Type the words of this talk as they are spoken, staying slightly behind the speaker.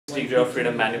degree of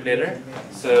freedom manipulator.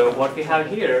 So what we have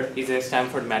here is a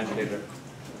Stanford manipulator.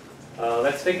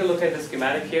 Let's take a look at the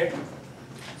schematic here.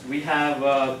 So we have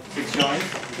 6 joints.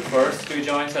 The first 2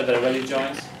 joints are the revolute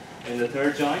joints, and the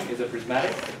third joint is a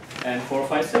prismatic, and 4,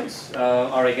 5, 6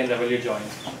 are again revolute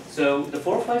joints. So the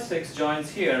 4, 5, 6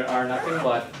 joints here are nothing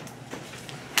but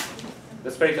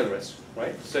the spherical wrist,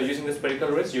 right? So using the spherical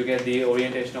wrist, you get the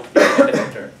orientation of the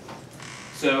detector.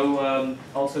 So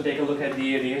also take a look at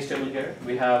the DH table here.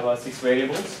 We have 6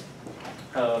 variables,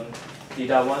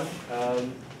 theta 1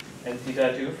 and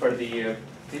theta 2 for the,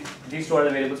 these 2 are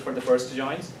the variables for the first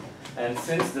joints. And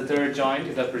since the third joint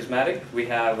is a prismatic, we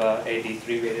have a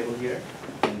D3 variable here,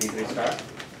 and D3 star.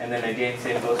 And then again,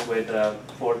 same goes with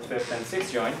 4th, 5th, and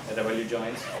 6th joint, the revolute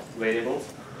joints, variables.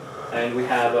 And we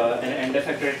have an end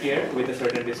effector here with a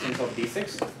certain distance of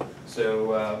D6.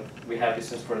 So we have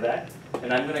distance for that.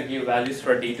 And I'm going to give values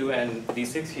for D2 and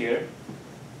D6 here.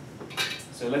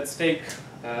 So let's take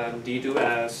D2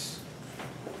 as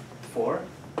 4.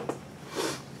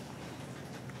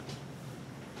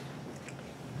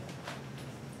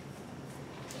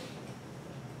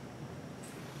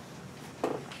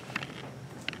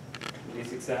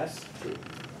 D6 as 2.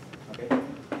 Okay.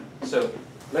 So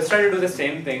let's try to do the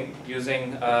same thing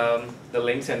using the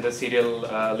links and the serial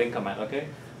link command. Okay.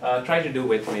 Try to do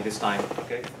with me this time.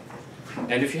 Okay.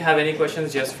 And if you have any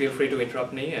questions, just feel free to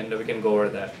interrupt me, and we can go over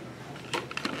that.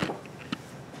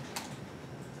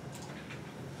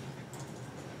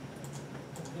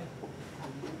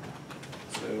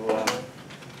 So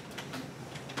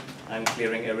I'm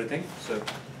clearing everything. So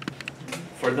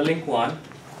for the link 1,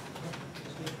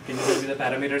 can you give me the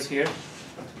parameters here?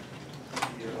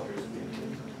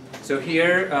 So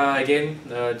here again,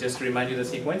 just to remind you the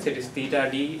sequence, it is theta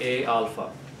d a alpha.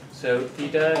 So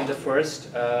theta in the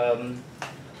first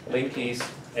link is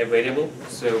a variable,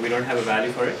 so we don't have a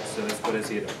value for it, so let's put a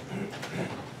 0.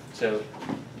 So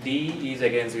d is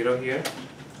again 0 here,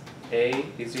 a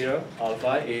is 0,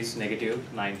 alpha is negative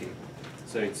 90.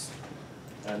 So it's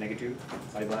negative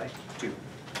pi by 2.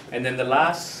 And then the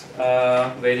last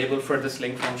variable for this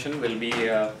link function will be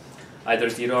either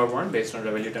 0 or 1 based on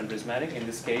revolute and prismatic. In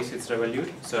this case, it's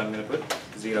revolute, so I'm going to put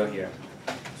 0 here.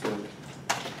 So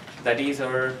that is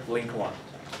our link 1.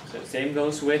 So same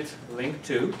goes with link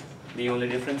 2. The only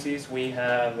difference is we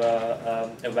have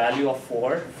a value of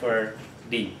 4 for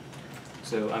D.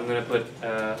 So I'm going to put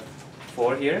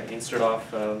 4 here instead of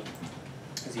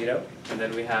 0. And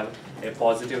then we have a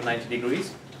positive 90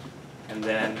 degrees. And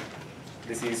then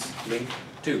this is link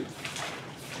 2.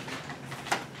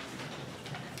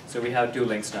 So we have 2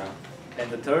 links now. And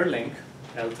the third link,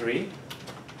 L3,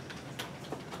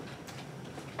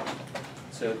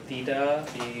 so theta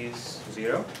is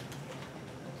 0.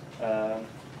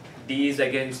 D is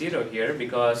again 0 here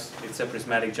because it's a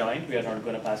prismatic joint. We are not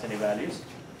going to pass any values.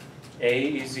 A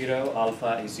is 0,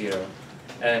 alpha is 0.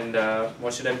 And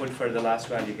what should I put for the last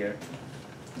value here?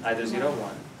 Either 0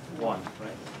 or 1,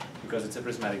 right? Because it's a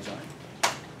prismatic joint.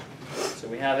 So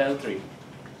we have L3.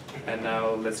 And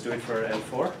now let's do it for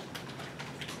L4.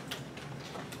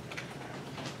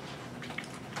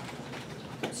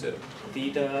 So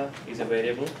theta is a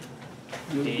variable.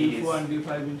 D4 and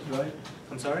D5 is right?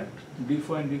 I'm sorry?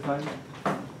 D4 and D5.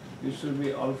 It should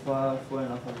be alpha 4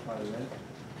 and alpha 5,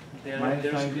 right?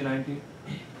 Minus 90, 90.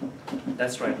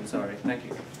 That's right, I'm sorry. Thank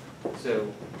you.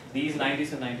 So these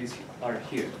 90s and 90s are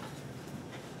here.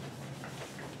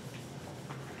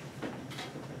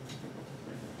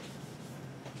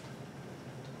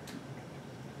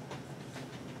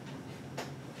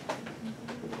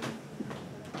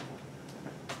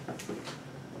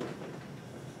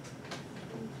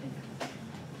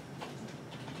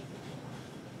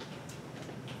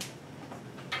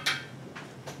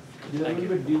 There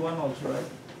will be D1 also, right?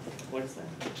 What is that?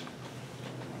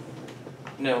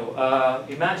 No,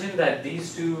 imagine that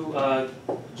these 2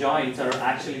 joints are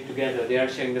actually together. They are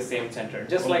sharing the same center,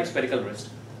 just like spherical wrist.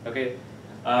 Okay,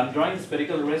 I'm drawing the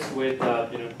spherical wrist with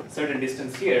certain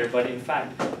distance here, but in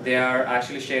fact they are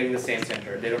actually sharing the same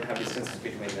center. They don't have distances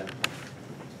between them.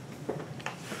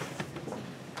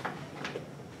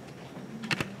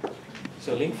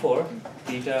 So link 4,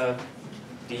 theta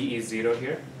d is 0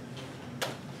 here.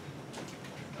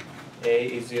 A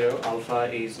is 0,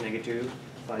 alpha is negative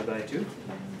pi by 2,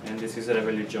 and this is a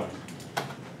revolute joint.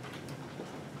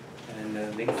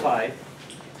 And link 5,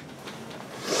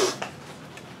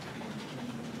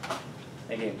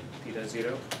 again, theta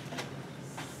 0,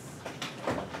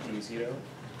 D 0,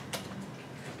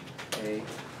 A,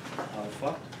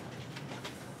 alpha,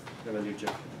 revolute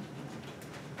joint,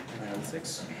 and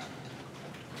L6.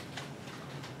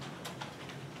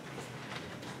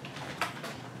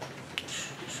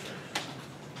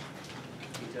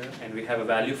 theta, and we have a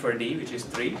value for D which is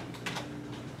 3,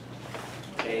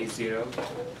 A0,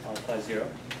 alpha 0,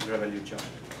 revolute joint.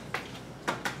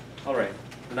 Alright,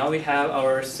 now we have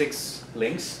our 6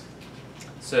 links.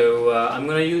 So I'm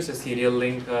going to use a serial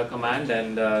link command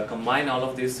and combine all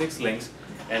of these 6 links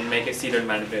and make a seeded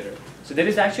manipulator. So there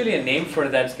is actually a name for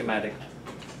that schematic.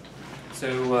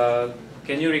 So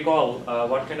can you recall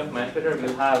what kind of manipulator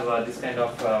will have this kind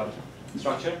of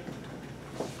structure?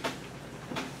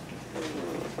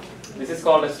 This is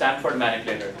called a Stanford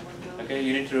manipulator. Okay,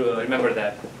 you need to remember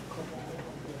that.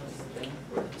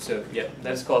 So yeah,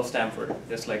 that's called Stanford,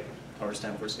 just like our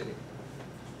Stanford city.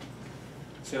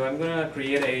 So I'm going to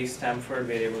create a Stanford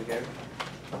variable here,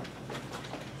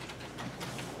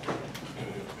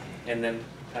 and then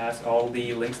pass all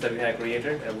the links that we have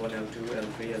created, L1, L2,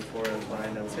 L3, L4, L5,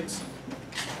 and L6.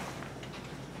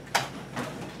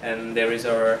 And there is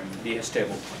our DH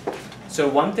table. So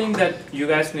one thing that you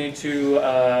guys need to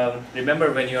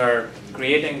remember when you are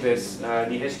creating this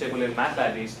DH table in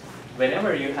MATLAB is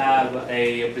whenever you have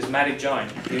a prismatic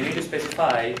joint, you need to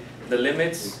specify the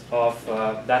limits of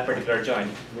that particular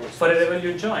joint. For a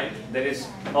revolute joint, there is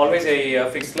always a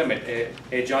fixed limit.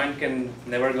 A joint can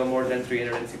never go more than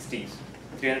 360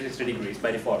 degrees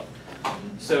by default.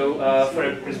 So for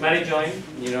a prismatic joint,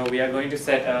 we are going to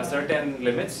set certain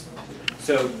limits.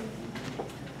 So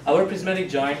our prismatic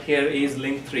joint here is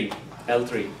link 3,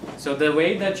 L3. So the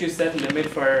way that you set limit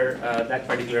for that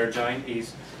particular joint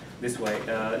is this way.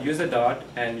 Use a dot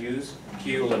and use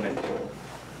Q limit.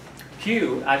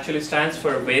 Q actually stands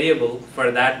for variable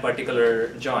for that particular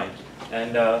joint,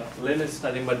 and lim is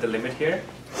nothing but the limit here,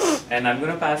 and I'm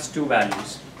going to pass 2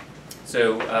 values.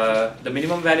 So the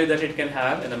minimum value that it can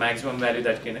have and the maximum value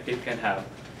that it can have.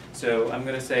 So I'm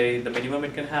going to say the minimum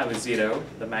it can have is 0,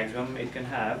 the maximum it can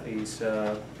have is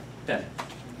 10.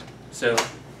 So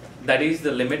that is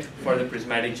the limit for the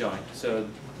prismatic joint. So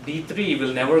D3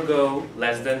 will never go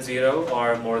less than 0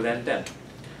 or more than 10.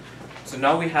 So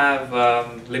now we have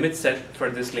limits set for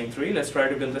this link 3. Let's try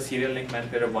to build the serial link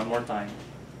manipulator one more time.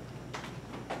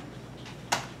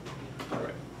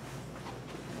 Alright.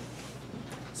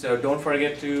 So don't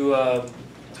forget to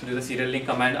do the serial link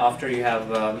command after you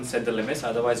have set the limits,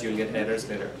 otherwise you'll get errors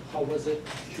later. How was it?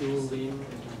 QLim?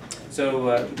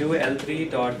 So do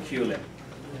L3.QLim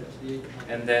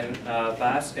and then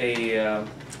pass a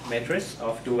matrix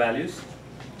of 2 values,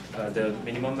 the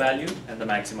minimum value and the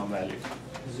maximum value.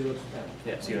 0 to 10.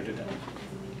 Yeah, 0 to 10.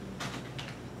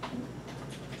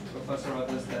 Professor, what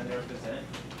does that represent?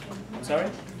 I'm sorry?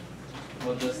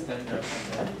 What does that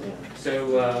represent?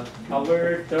 So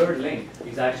our third link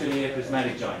is actually a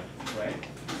prismatic joint, right?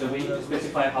 So we need to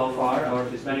specify how far our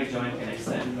prismatic joint can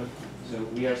extend. So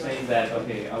we are saying that,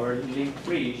 okay, our link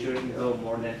 3 shouldn't go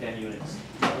more than 10 units,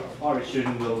 or it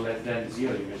shouldn't go less than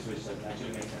 0 units, which doesn't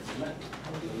actually make sense in that.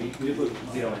 So we put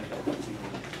 0 and 10.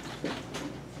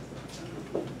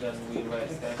 Then we write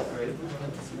Stanford.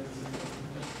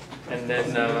 And then,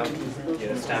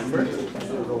 yeah, Stanford.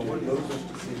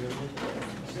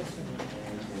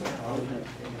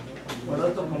 What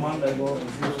is the command I go?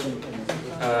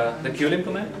 The QLim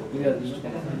command? Yeah.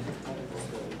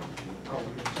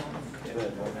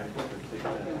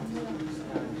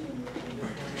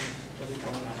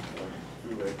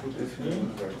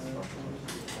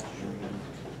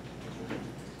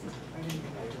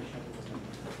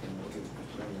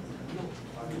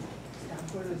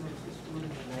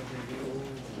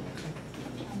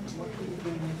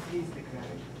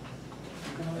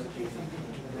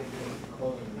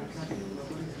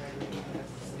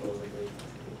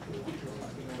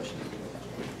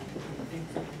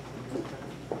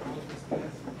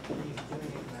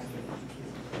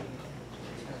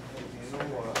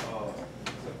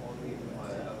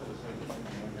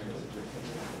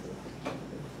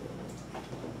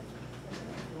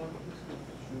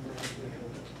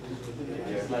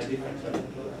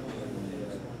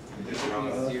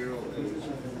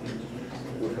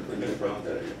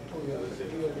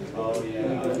 Oh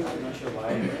yeah, I'm not sure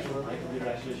why. My computer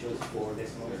actually shows 4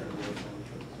 decimals and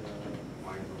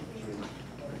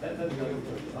 0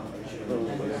 decimals.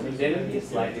 There will be a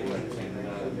slight difference in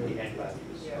the end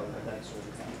values. That's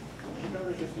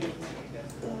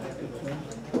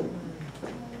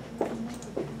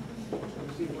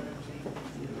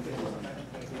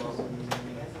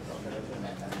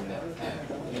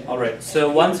Alright, so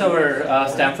once our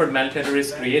Stanford manipulator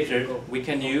is created, we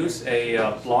can use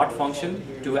a plot function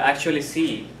to actually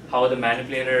see how the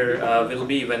manipulator will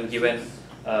be when given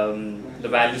the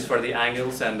values for the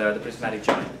angles and the prismatic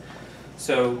joint.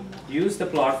 So use the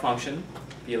plot function,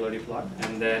 PLOD plot,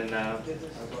 and then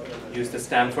use the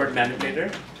Stanford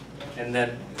manipulator, and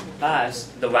then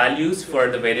pass the values for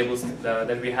the variables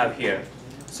that we have here.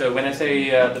 So when I say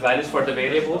the values for the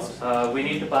variables, we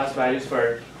need to pass values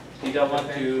for theta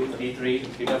 1, 2, d3,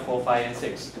 theta 4, 5, and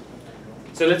 6.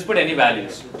 So let's put any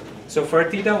values. So for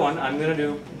theta 1, I'm going to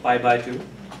do pi by 2,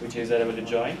 which is that I will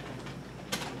join,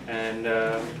 and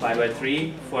pi by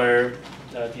 3 for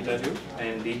theta 2,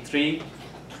 and d3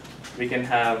 we can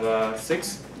have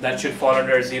 6. That should fall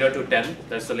under 0 to 10.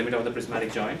 That's the limit of the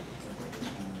prismatic joint.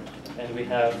 And we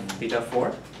have theta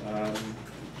 4,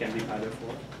 can be pi by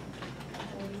 4,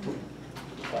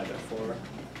 pi by 4,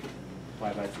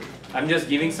 pi by 3. I'm just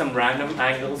giving some random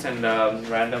angles and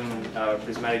random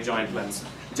prismatic joint lengths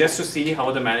just to see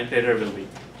how the manipulator will be.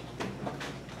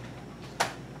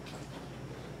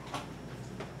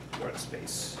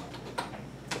 Workspace.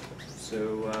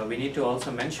 So we need to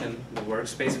also mention the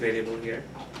workspace variable here.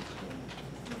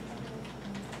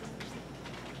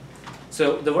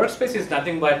 So the workspace is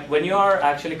nothing but when you are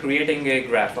actually creating a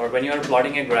graph or when you are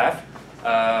plotting a graph,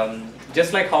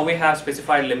 just like how we have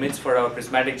specified limits for our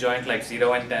prismatic joint like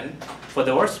 0 and 10, for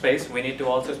the workspace we need to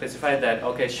also specify that,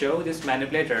 okay, show this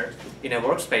manipulator in a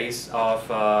workspace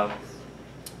of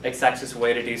x-axis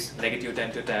where it is negative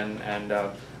 10 to 10, and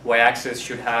y-axis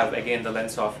should have again the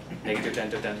length of negative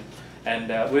 10 to 10.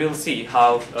 And we will see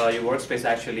how your workspace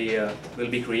actually will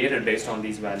be created based on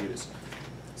these values.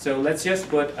 So let's just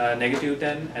put negative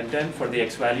 10 and 10 for the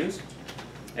x values,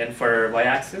 and for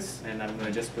y-axis, and I'm going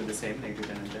to just put the same, negative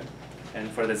 10 and 10, and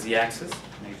for the z-axis,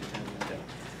 negative 10 and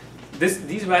 10.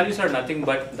 These values are nothing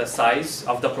but the size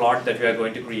of the plot that we are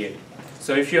going to create.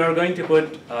 So if you are going to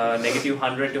put negative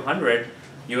 100 to 100,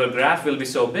 your graph will be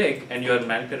so big and your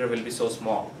manipulator will be so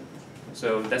small.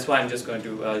 So that's why I'm just going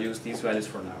to use these values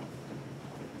for now.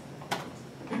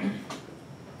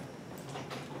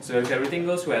 So if everything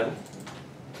goes well,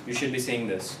 you should be seeing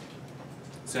this.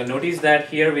 So notice that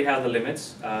here we have the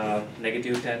limits,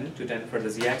 negative 10 to 10 for the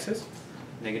z-axis,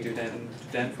 negative 10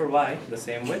 to 10 for y, the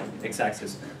same with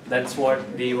x-axis. That's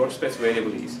what the workspace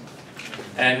variable is.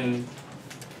 And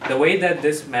the way that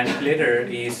this manipulator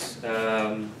is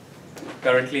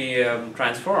currently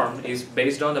transformed is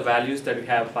based on the values that we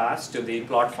have passed to the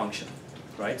plot function,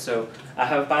 right? So I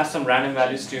have passed some random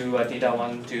values to theta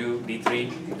 1, 2,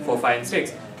 d3, 4, 5, and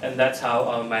 6, and that's how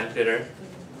our manipulator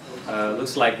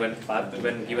looks like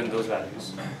when given those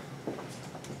values.